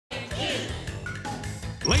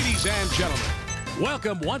Ladies and gentlemen,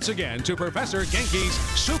 welcome once again to Professor Genki's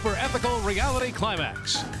Super Ethical Reality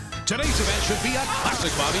Climax. Today's event should be a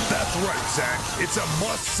classic, Bobby. That's right, Zach. It's a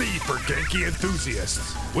must-see for Genki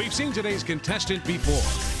enthusiasts. We've seen today's contestant before.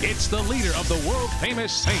 It's the leader of the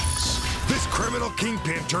world-famous Saints. This criminal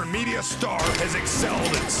kingpin turned media star has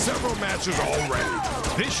excelled in several matches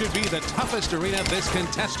already. This should be the toughest arena this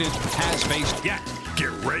contestant has faced yet.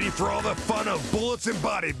 Get ready for all the fun of bullets and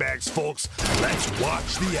body bags, folks. Let's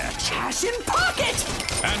watch the action. Cash in pocket!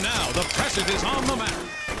 And now the president is on the mat.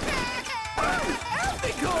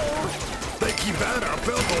 Ethical! They keep that up,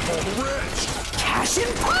 elbow rich. Cash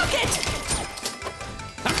in pocket!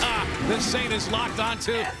 The Saint is locked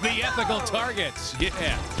onto the ethical targets.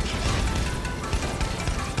 Yeah.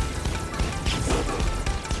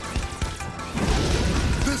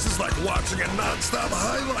 This is like watching a non-stop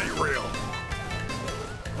highlight reel.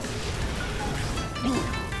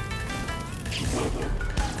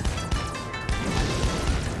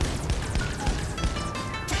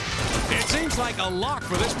 It seems like a lock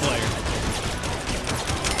for this player.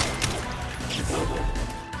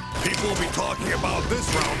 People will be talking about this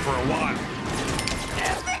round for a while.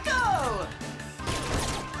 Ethical!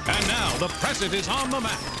 And now the president is on the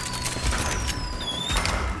mat.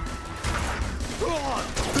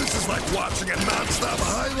 This is like watching a non-stop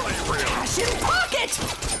highlight reel. Cash in pocket!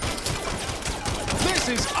 This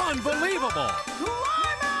is unbelievable.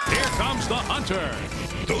 Here comes the hunter.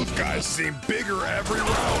 Those guys seem bigger every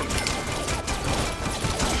round.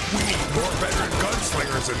 We need more veteran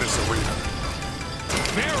gunslingers in this arena.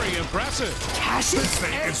 Very impressive. Cash This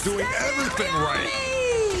thing is doing everything right.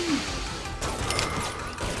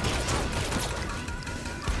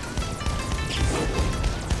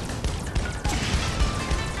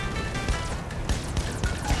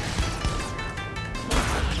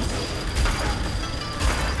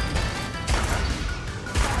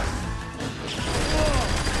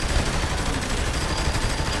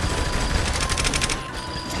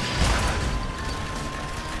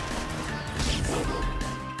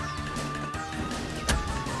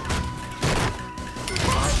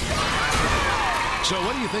 So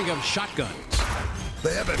what do you think of shotguns?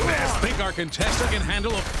 They have advanced. Think our contestant can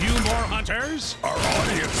handle a few more hunters? Our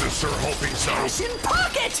audience is sure hoping so. Cash in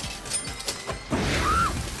pocket!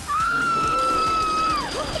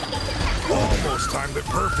 Almost timed it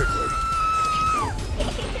perfectly.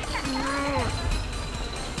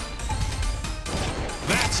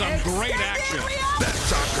 That's some great action. That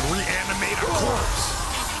shot could reanimate a corpse.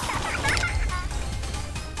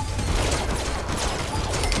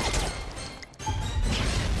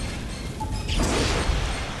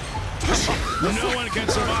 No one can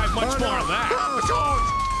survive much more of that.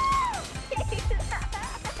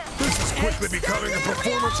 This is quickly becoming a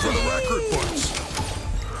performance for the record books.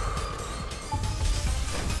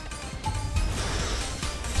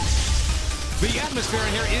 The atmosphere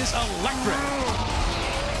in here is electric.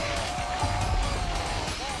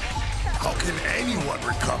 How can anyone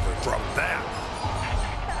recover from that?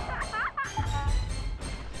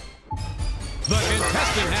 The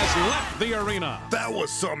contestant has left the arena. That was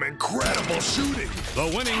some incredible shooting. The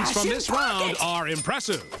winnings from this round are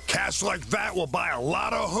impressive. Cash like that will buy a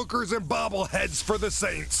lot of hookers and bobbleheads for the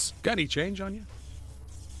Saints. Got any change on you?